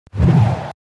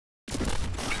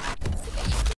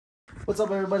What's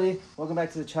up, everybody? Welcome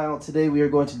back to the channel. Today we are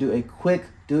going to do a quick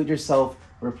do-it-yourself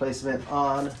replacement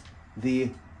on the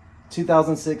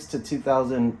 2006 to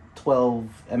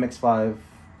 2012 MX-5.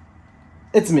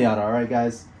 It's a Miata, all right,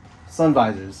 guys? Sun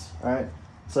visors, all right?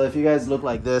 So if you guys look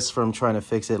like this from trying to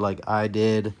fix it like I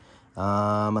did,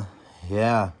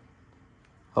 yeah,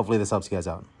 hopefully this helps you guys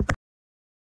out.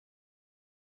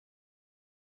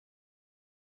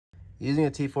 Using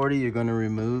a T40, you're going to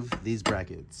remove these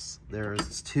brackets.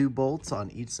 There's 2 bolts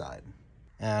on each side.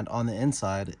 And on the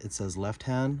inside, it says left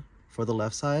hand for the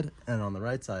left side, and on the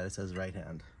right side, it says right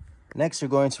hand. Next, you're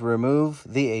going to remove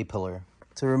the A-pillar.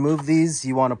 To remove these,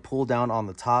 you want to pull down on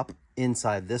the top,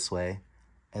 inside this way,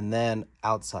 and then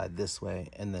outside this way,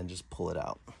 and then just pull it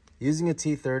out. Using a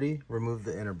T30, remove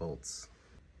the inner bolts.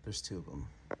 There's 2 of them.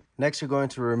 Next, you're going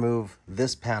to remove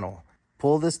this panel.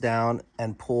 Pull this down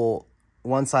and pull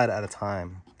one side at a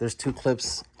time. There's 2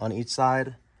 clips on each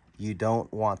side. You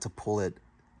don't want to pull it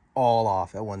all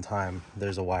off at one time.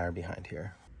 There's a wire behind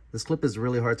here. This clip is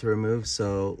really hard to remove,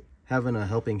 so having a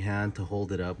helping hand to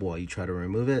hold it up while you try to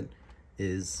remove it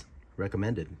is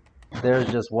recommended.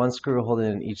 There's just 1 screw holding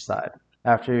it in each side.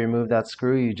 After you remove that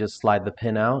screw, you just slide the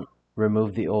pin out,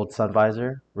 remove the old sun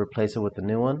visor, replace it with the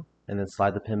new one, and then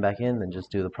slide the pin back in, then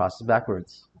just do the process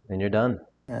backwards, and you're done.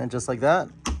 And just like that,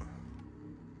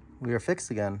 we are fixed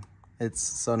again. It's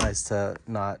so nice to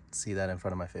not see that in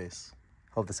front of my face.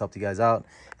 Hope this helped you guys out.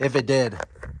 If it did,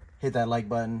 hit that like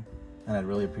button, and I'd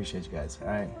really appreciate you guys. All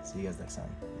right, see you guys next time.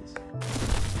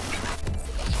 Peace.